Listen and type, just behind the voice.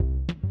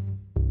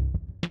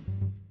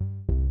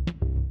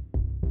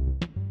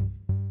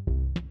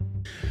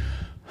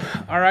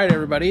All right,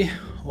 everybody.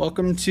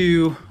 Welcome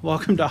to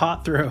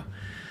Hot Throw.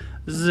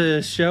 This is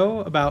a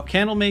show about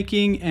candle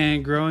making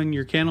and growing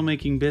your candle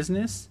making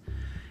business.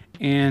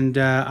 And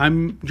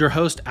I'm your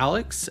host,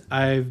 Alex.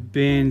 I've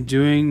been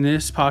doing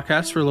this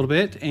podcast for a little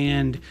bit,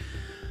 and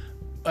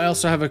I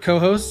also have a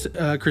co-host,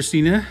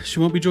 Christina. She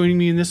won't be joining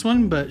me in this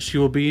one, but she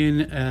will be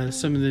in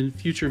some of the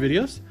future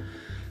videos.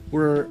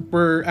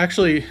 We're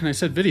actually, and I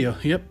said video.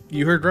 Yep,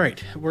 you heard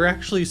right. We're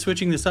actually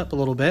switching this up a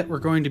little bit. We're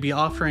going to be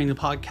offering the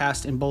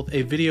podcast in both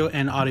a video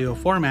and audio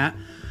format.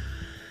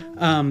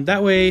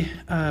 That way,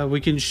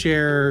 we can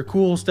share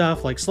cool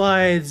stuff like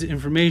slides,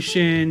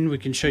 information. We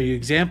can show you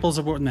examples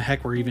of what in the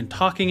heck we're even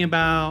talking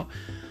about.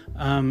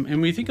 And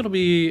we think it'll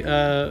be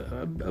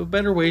a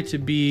better way to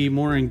be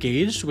more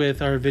engaged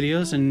with our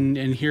videos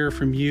and hear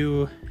from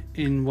you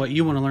in what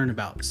you want to learn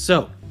about.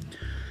 So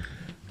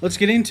let's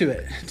get into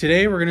it.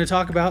 Today, we're going to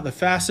talk about the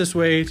fastest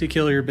way to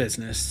kill your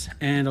business.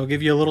 And I'll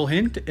give you a little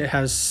hint. It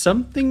has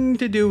something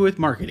to do with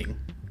marketing.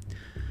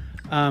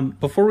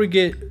 Before we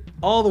get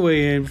all the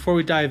way in, before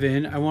we dive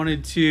in, I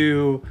wanted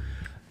to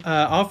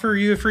offer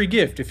you a free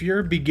gift. If you're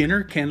a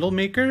beginner candle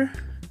maker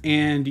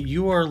and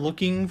you are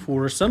looking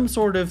for some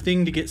sort of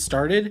thing to get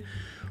started,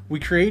 we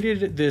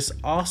created this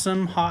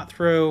awesome Hot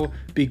Throw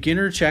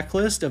beginner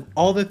checklist of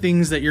all the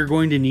things that you're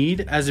going to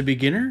need as a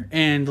beginner.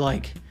 And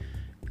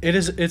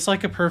it's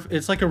like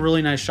a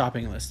really nice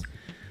shopping list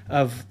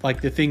of like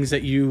the things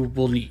that you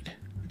will need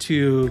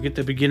to get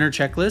the beginner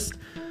checklist.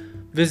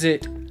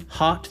 Visit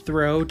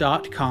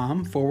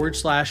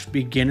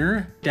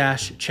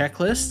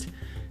hotthrow.com/beginner-checklist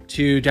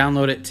to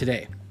download it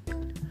today.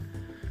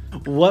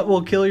 What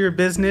will kill your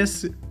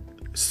business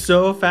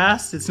so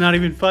fast it's not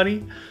even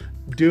funny?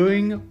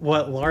 Doing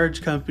what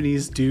large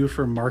companies do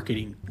for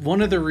marketing.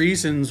 One of the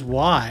reasons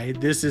why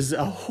this is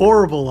a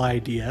horrible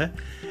idea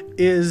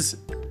is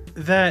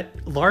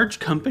that large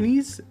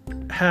companies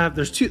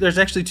there's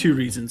actually two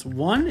reasons.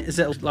 One is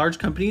that large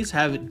companies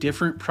have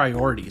different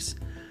priorities.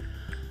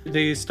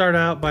 They start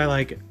out by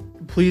like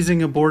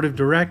pleasing a board of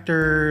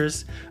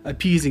directors,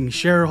 appeasing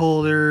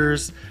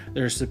shareholders.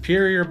 There's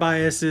superior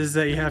biases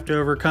that you have to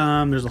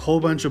overcome. There's a whole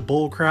bunch of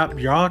bullcrap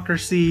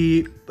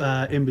bureaucracy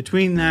in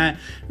between that.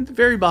 At the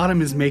very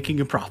bottom is making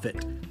a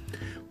profit.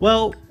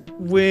 Well,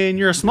 when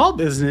you're a small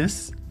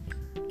business,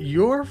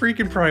 your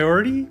freaking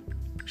priority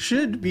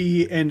should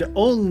be and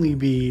only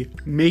be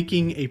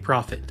making a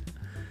profit.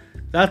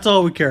 That's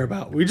all we care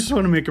about. We just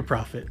want to make a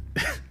profit.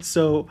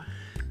 So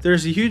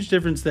there's a huge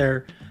difference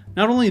there.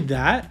 Not only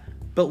that,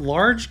 but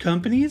large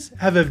companies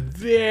have a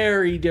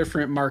very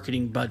different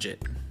marketing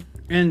budget.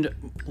 And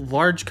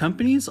large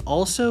companies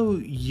also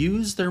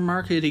use their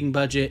marketing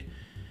budget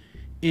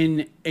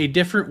in a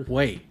different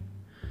way.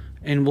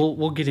 And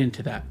we'll get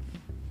into that.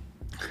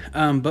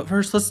 But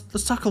first,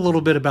 let's talk a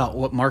little bit about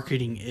what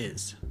marketing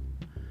is.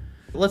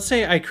 Let's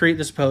say I create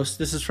this post.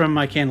 This is from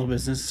my candle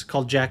business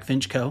called Jack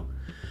Finch Co.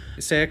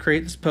 Say I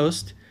create this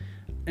post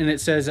and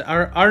it says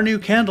our new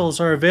candles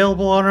are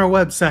available on our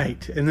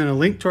website, and then a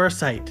link to our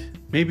site.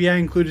 Maybe I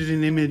included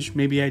an image,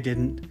 maybe I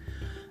didn't.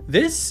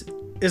 This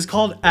is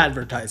called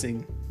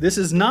advertising. This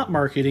is not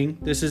marketing,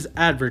 this is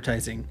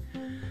advertising.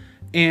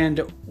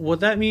 And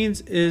what that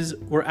means is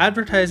we're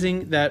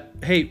advertising that,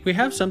 hey, we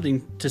have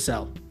something to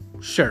sell.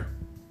 Sure.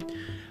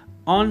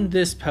 On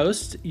this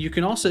post, you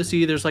can also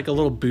see there's like a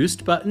little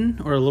boost button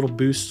or a little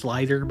boost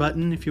slider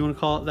button, if you want to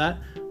call it that,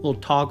 a little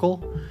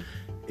toggle.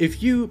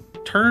 If you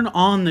turn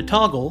on the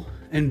toggle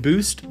and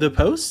boost the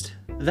post,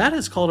 that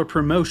is called a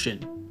promotion.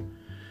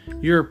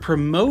 You're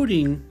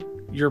promoting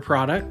your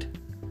product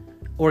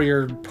or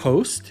your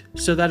post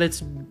so that it's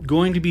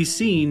going to be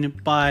seen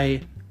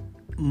by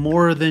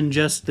more than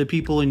just the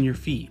people in your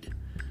feed.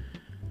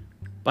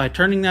 By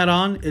turning that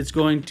on, it's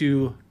going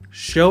to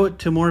show it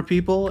to more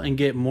people and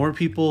get more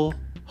people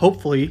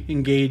hopefully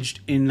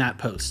engaged in that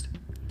post.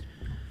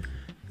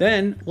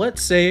 Then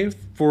let's say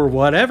for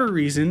whatever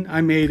reason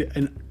I made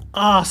an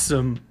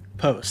awesome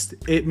post.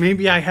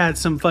 Maybe I had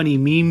some funny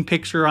meme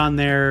picture on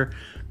there.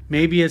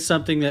 Maybe it's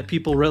something that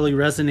people really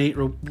resonate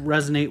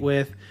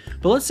with.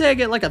 But let's say I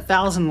get like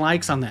 1,000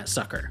 likes on that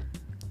sucker.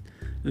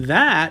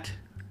 That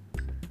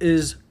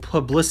is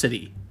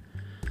publicity.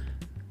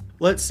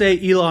 Let's say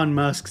Elon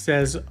Musk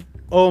says,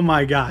 "Oh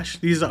my gosh,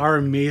 these are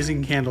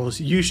amazing candles.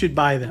 You should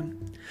buy them."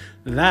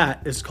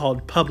 That is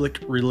called public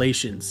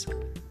relations.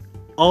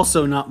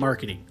 Also not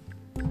marketing.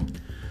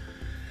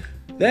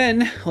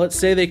 Then let's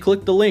say they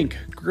click the link.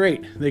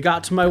 Great. They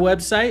got to my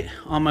website.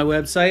 On my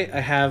website, I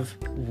have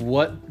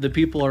what the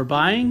people are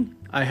buying.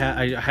 I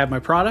have my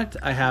product.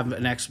 I have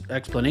an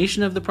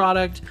explanation of the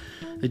product,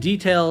 the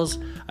details.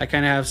 I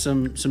kind of have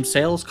some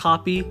sales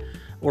copy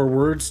or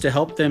words to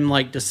help them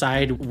like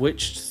decide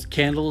which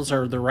candles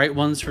are the right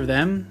ones for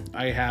them.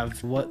 I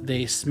have what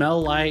they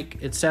smell like,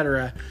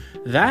 etc.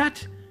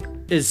 That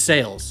is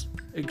sales.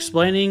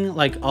 Explaining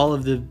like all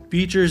of the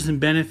features and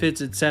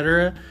benefits,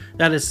 etc.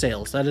 That is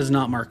sales. That is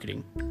not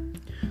marketing.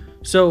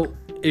 So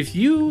if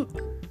you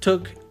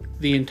took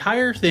the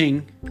entire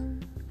thing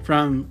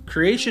from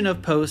creation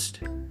of post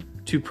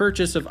to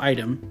purchase of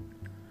item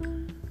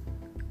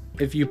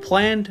If you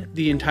planned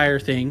the entire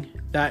thing,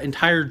 that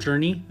entire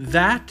journey,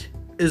 that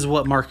is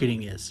what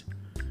marketing is.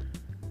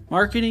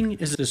 Marketing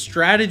is the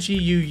strategy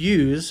you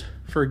use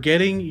for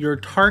getting your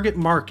target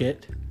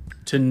market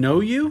to know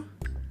you,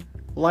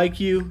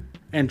 like you,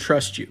 and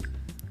trust you.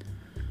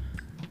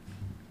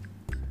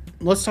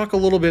 Let's talk a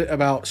little bit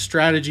about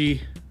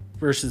strategy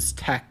versus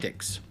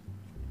tactics.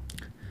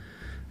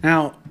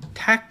 Now,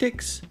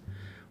 tactics,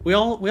 we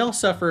all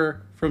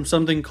suffer from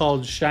something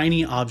called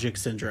shiny object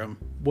syndrome.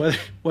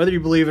 Whether you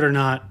believe it or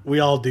not, we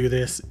all do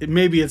this.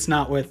 Maybe it's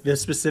not with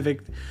this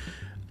specific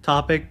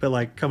topic, but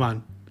like, come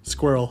on,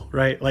 squirrel,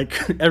 right? Like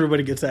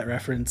everybody gets that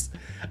reference.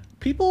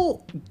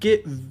 People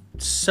get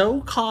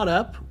so caught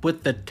up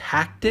with the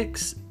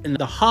tactics and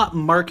the hot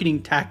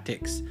marketing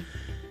tactics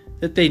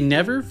that they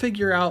never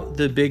figure out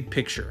the big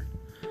picture.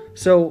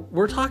 So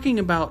we're talking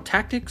about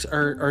tactics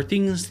are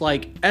things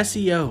like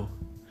SEO,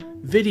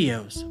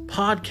 videos,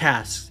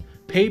 podcasts,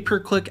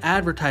 pay-per-click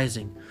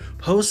advertising,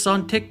 posts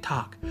on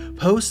TikTok,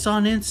 posts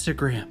on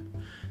Instagram.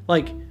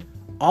 Like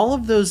all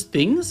of those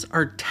things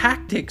are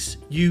tactics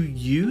you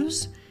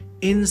use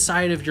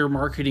inside of your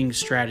marketing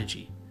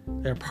strategy.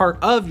 They're part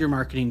of your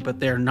marketing, but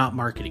they're not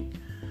marketing.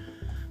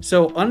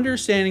 So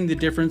understanding the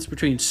difference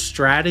between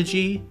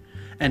strategy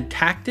and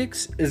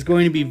tactics is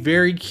going to be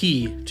very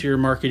key to your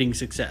marketing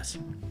success.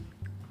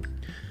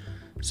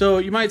 So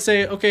you might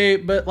say, okay,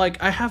 but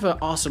like I have an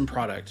awesome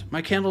product.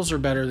 My candles are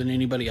better than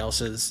anybody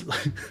else's.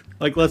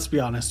 Like, let's be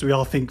honest. We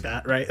all think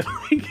that, right?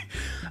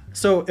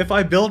 So if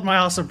I build my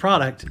awesome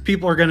product,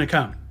 people are going to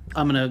come.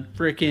 I'm going to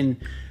freaking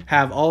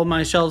have all of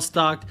my shelves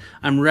stocked.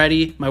 I'm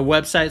ready. My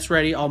website's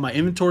ready. All my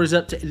inventory's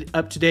up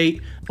to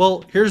date.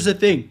 Well, here's the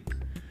thing.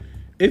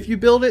 If you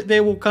build it, they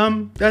will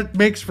come. That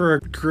makes for a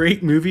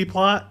great movie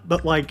plot,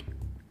 but like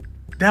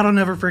that'll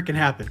never freaking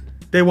happen.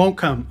 They won't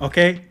come,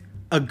 okay?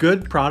 A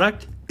good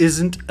product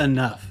isn't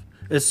enough,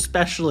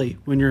 especially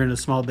when you're in a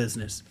small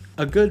business.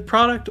 A good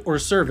product or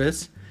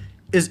service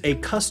is a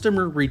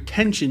customer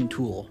retention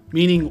tool,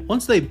 meaning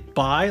once they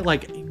buy,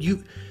 like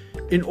you,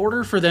 in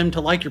order for them to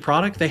like your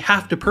product, they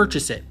have to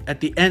purchase it. At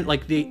the end,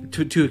 like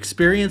to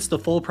experience the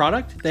full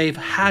product, they've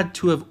had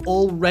to have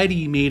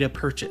already made a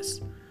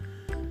purchase.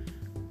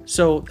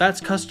 So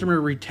that's customer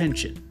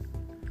retention.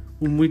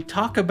 When we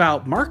talk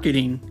about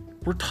marketing,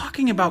 we're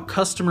talking about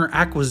customer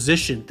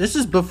acquisition. This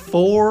is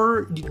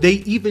before they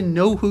even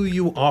know who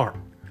you are.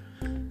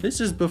 This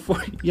is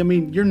before, I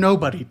mean, you're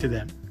nobody to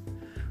them,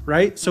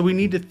 right? So we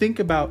need to think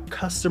about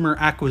customer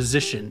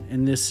acquisition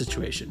in this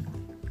situation.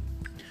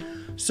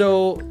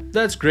 So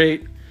that's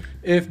great.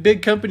 If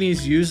big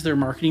companies use their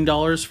marketing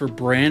dollars for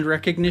brand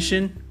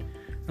recognition,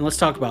 and let's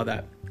talk about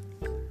that.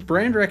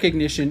 Brand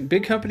recognition,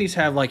 big companies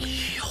have like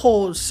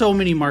so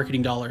many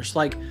marketing dollars.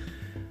 Like,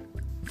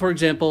 for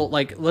example,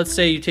 like let's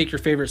say you take your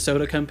favorite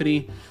soda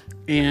company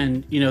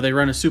and they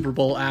run a Super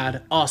Bowl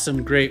ad.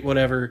 Awesome, great,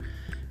 whatever.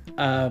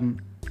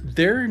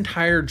 Their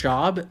entire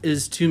job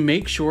is to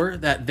make sure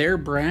that their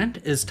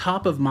brand is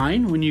top of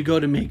mind when you go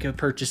to make a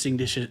purchasing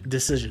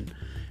decision.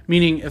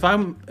 Meaning if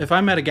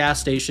I'm at a gas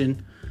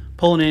station,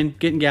 pulling in,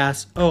 getting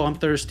gas, oh, I'm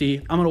thirsty,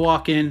 I'm gonna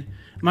walk in.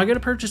 Am I gonna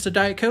purchase a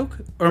Diet Coke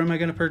or am I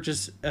gonna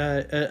purchase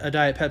a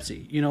Diet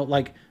Pepsi?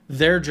 Like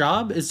their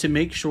job is to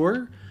make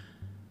sure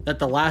that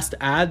the last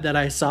ad that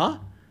I saw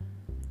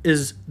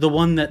is the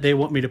one that they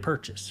want me to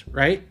purchase,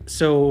 right?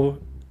 So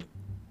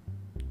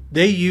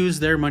they use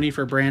their money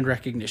for brand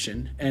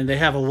recognition and they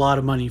have a lot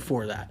of money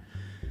for that.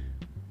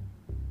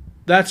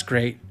 That's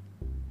great.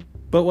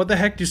 But what the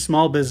heck do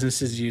small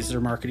businesses use their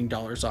marketing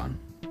dollars on?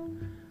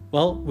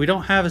 Well, we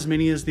don't have as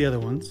many as the other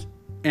ones.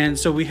 And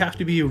so we have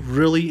to be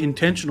really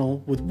intentional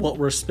with what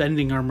we're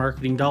spending our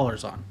marketing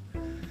dollars on.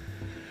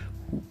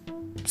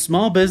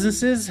 Small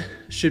businesses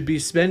should be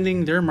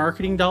spending their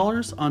marketing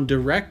dollars on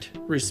direct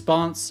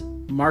response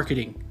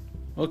marketing.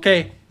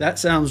 Okay, that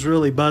sounds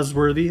really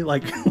buzzworthy.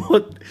 Like,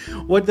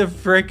 what the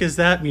frick does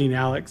that mean,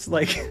 Alex?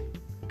 Like,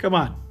 come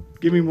on,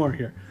 give me more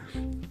here.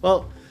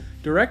 Well,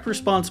 direct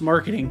response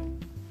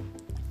marketing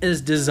is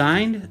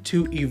designed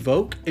to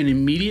evoke an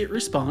immediate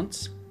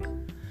response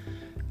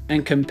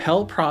and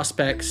compel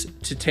prospects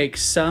to take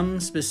some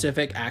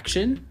specific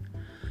action,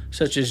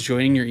 such as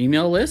joining your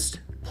email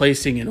list,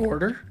 placing an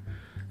order,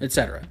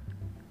 etc.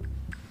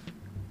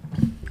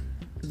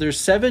 There's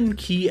 7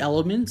 key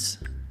elements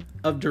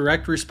of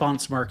direct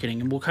response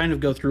marketing, and we'll kind of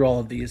go through all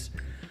of these.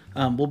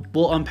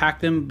 We'll unpack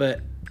them,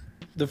 but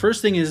the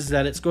first thing is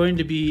that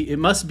it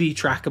must be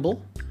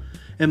trackable,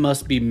 it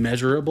must be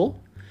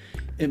measurable,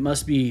 it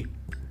must be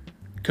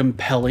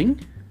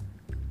compelling,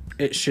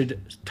 it should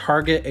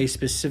target a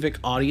specific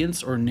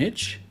audience or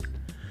niche,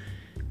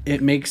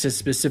 it makes a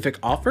specific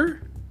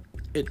offer,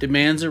 it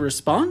demands a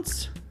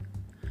response,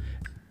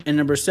 and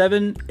number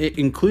 7, it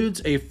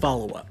includes a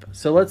follow-up.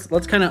 So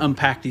let's kind of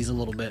unpack these a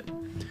little bit.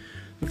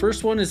 The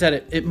first one is that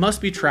it must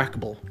be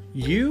trackable.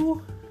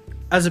 You,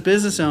 as a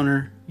business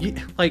owner,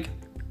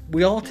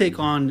 we all take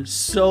on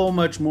so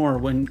much more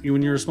when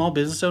you're a small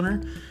business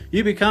owner.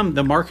 You become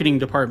the marketing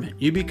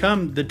department. You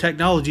become the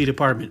technology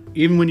department,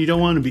 even when you don't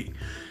want to be.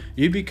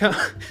 You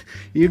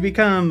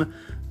become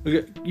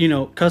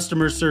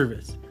customer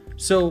service.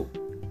 So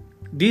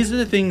these are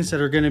the things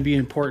that are going to be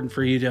important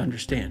for you to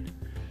understand.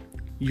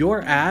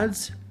 Your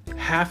ads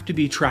have to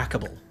be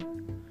trackable.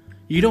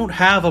 You don't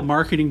have a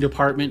marketing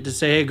department to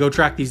say, hey, go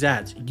track these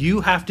ads.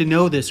 You have to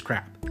know this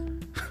crap.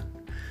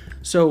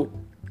 So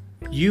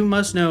you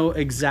must know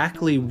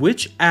exactly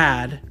which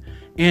ad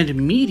and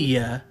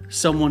media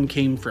someone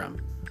came from.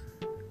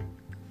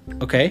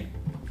 Okay?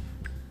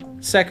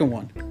 Second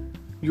one,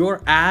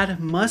 your ad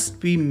must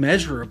be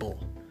measurable.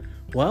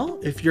 Well,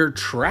 if you're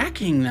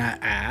tracking that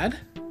ad,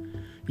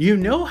 you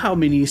know how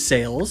many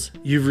sales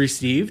you've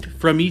received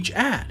from each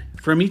ad,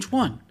 from each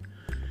one.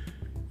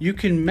 You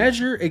can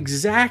measure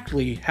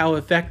exactly how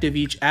effective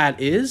each ad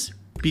is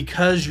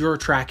because you're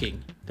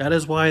tracking. That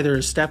is why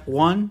there's step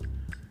 1,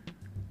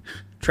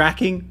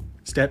 tracking,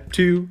 step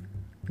 2,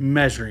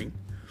 measuring.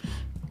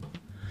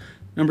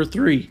 Number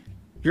 3,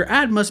 your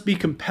ad must be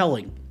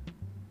compelling.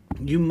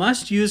 You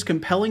must use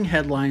compelling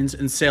headlines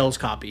and sales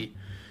copy.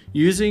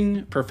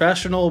 Using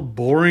professional,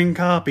 boring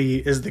copy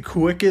is the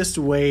quickest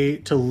way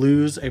to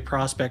lose a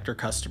prospect or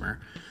customer.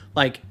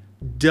 Like,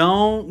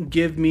 don't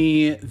give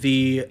me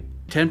the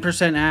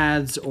 10%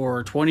 ads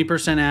or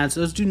 20% ads.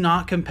 Those do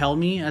not compel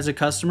me as a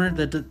customer.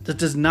 That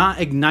does not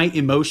ignite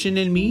emotion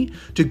in me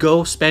to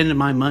go spend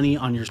my money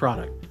on your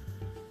product.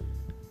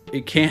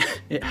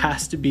 It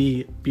has to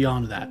be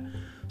beyond that.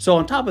 So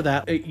on top of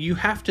that, you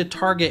have to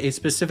target a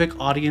specific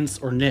audience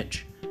or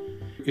niche.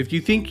 If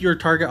you think your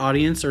target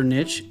audience or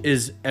niche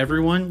is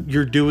everyone,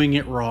 you're doing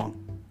it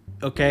wrong.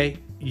 Okay?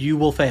 You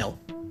will fail.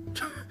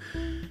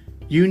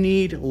 You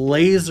need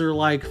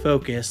laser-like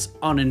focus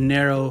on a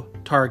narrow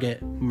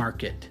target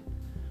market.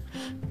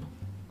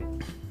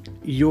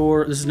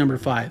 This is number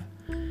 5.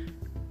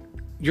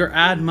 Your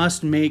ad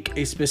must make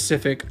a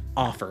specific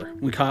offer.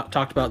 We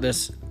talked about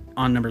this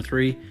on number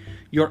 3.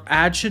 Your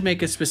ad should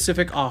make a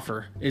specific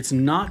offer. It's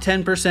not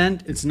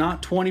 10%. It's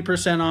not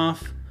 20%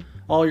 off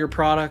all your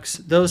products.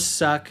 Those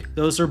suck.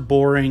 Those are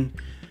boring.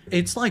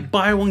 It's like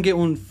buy one, get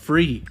one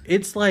free.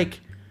 It's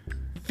like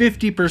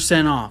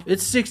 50% off.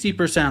 It's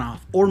 60%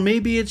 off. Or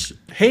maybe it's,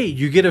 hey,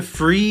 you get a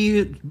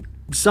free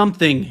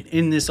something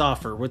in this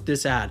offer with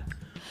this ad.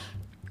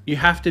 You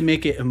have to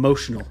make it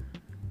emotional,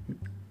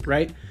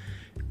 right?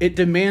 It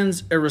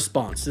demands a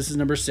response. This is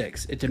number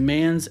 6. It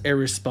demands a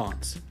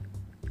response.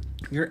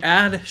 Your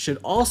ad should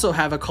also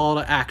have a call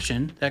to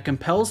action that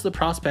compels the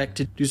prospect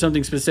to do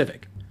something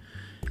specific.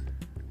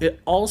 It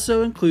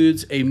also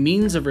includes a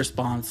means of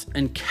response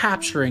and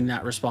capturing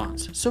that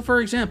response. So for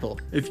example,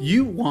 if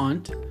you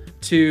want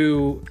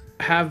to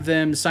have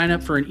them sign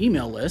up for an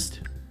email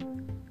list,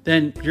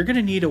 then you're going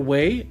to need a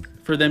way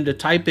for them to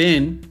type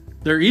in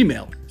their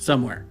email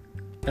somewhere.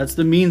 That's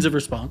the means of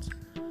response.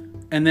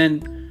 And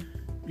then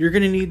you're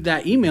going to need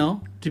that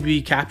email to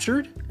be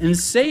captured and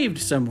saved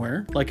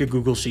somewhere, like a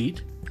Google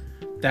Sheet.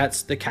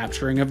 That's the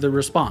capturing of the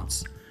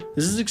response.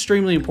 This is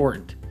extremely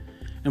important.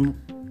 And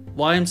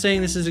why I'm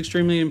saying this is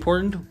extremely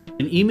important,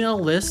 an email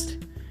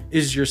list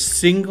is your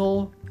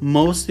single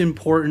most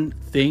important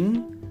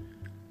thing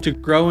to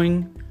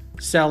growing,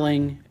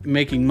 selling,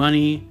 making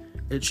money.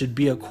 It should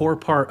be a core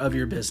part of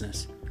your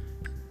business.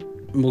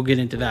 And we'll get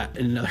into that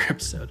in another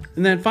episode.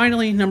 And then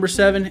finally, number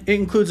 7, it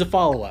includes a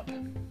follow-up.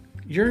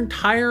 Your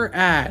entire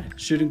ad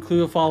should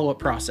include a follow-up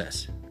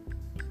process.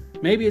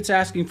 Maybe it's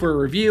asking for a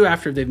review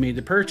after they've made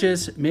the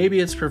purchase. Maybe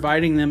it's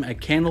providing them a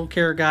candle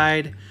care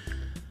guide.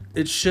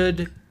 It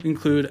should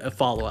include a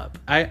follow-up.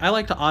 I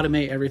like to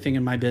automate everything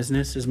in my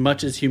business as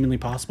much as humanly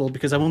possible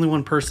because I'm only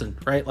one person,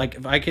 right? Like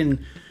if I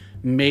can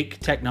make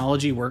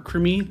technology work for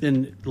me,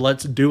 then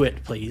let's do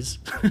it, please.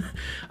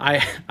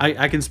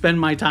 I can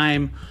spend my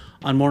time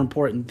on more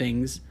important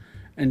things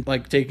and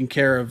like taking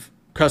care of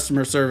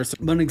customer service.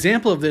 But an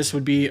example of this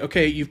would be,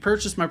 okay, you've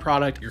purchased my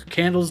product, your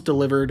candle's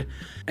delivered,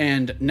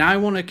 and now I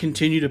want to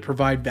continue to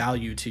provide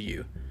value to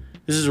you.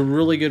 This is a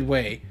really good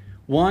way.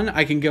 1,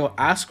 I can go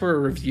ask for a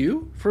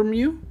review from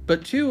you,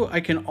 but 2, I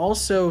can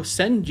also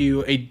send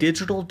you a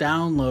digital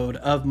download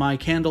of my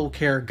candle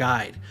care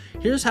guide.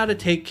 Here's how to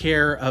take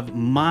care of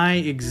my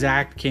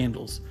exact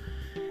candles.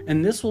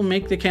 And this will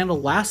make the candle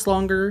last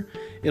longer.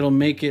 It'll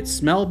make it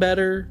smell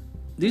better.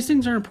 These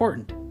things are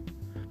important.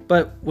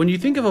 But when you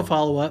think of a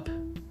follow-up,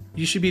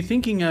 you should be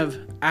thinking of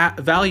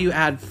value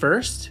add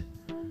first.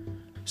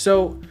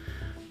 So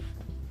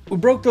we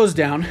broke those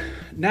down.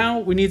 Now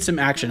we need some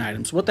action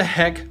items. What the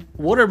heck?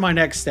 What are my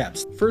next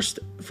steps?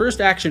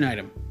 First action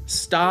item,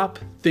 stop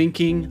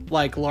thinking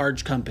like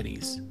large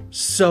companies.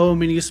 So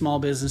many small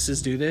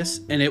businesses do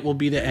this, and it will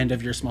be the end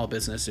of your small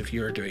business if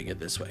you are doing it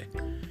this way.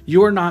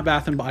 You are not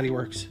Bath and Body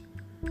Works.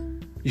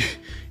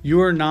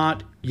 You are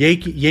not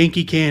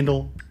Yankee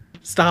Candle.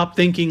 Stop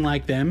thinking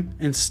like them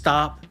and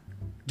stop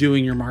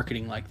doing your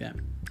marketing like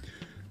them.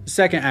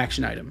 Second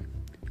action item,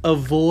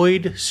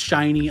 avoid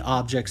shiny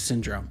object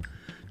syndrome.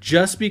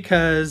 Just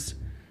because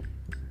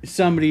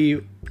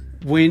somebody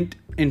went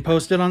and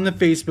posted on the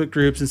Facebook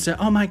groups and said,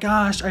 oh my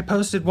gosh, I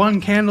posted one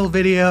candle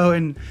video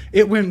and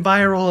it went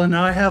viral and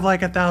now I have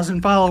like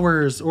 1,000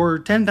 followers or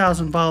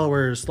 10,000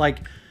 followers. Like,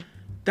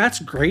 that's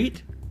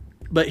great.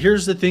 But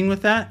here's the thing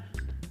with that.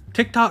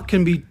 TikTok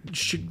can be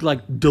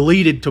like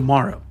deleted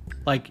tomorrow.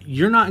 Like,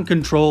 you're not in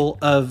control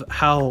of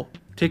how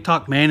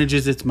TikTok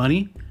manages its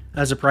money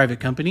as a private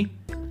company.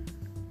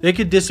 They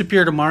could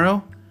disappear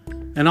tomorrow,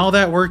 and all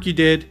that work you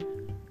did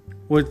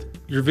with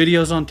your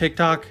videos on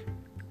TikTok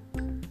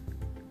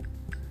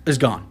is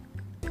gone.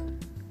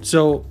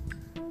 So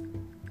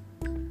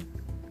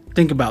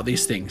think about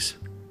these things.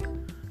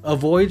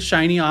 Avoid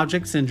shiny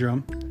object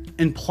syndrome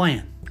and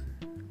plan.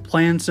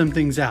 Plan some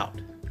things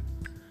out.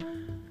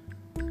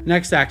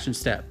 Next action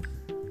step.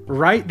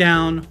 Write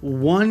down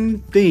one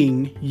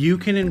thing you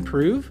can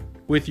improve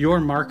with your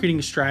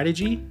marketing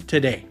strategy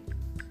today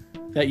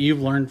that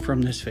you've learned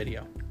from this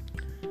video.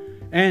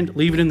 And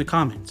leave it in the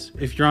comments.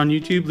 If you're on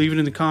YouTube, leave it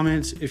in the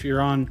comments. If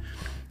you're on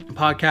a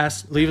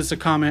podcast, leave us a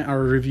comment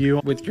or a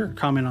review with your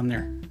comment on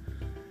there.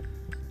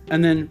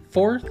 And then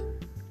fourth,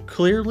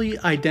 clearly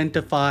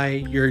identify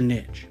your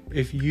niche.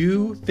 If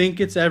you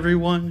think it's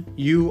everyone,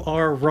 you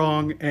are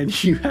wrong,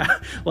 and you are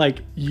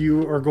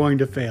going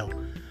to fail.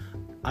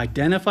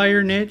 Identify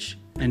your niche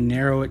and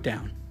narrow it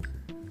down.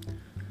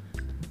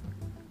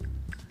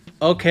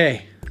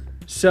 Okay,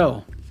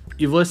 so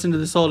you've listened to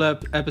this whole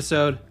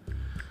episode.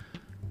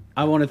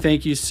 I want to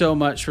thank you so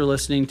much for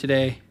listening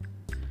today.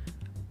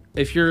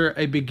 If you're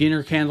a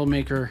beginner candle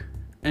maker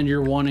and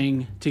you're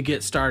wanting to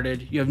get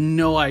started, you have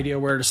no idea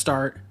where to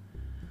start,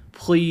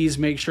 please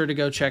make sure to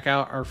go check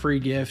out our free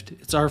gift.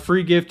 It's our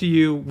free gift to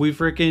you.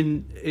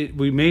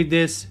 We made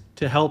this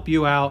to help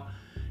you out.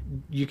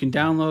 You can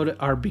download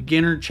our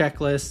beginner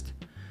checklist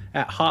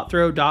at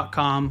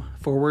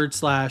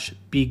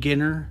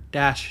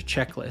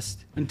hotthrow.com/beginner-checklist.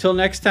 Until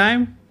next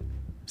time,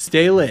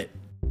 stay lit.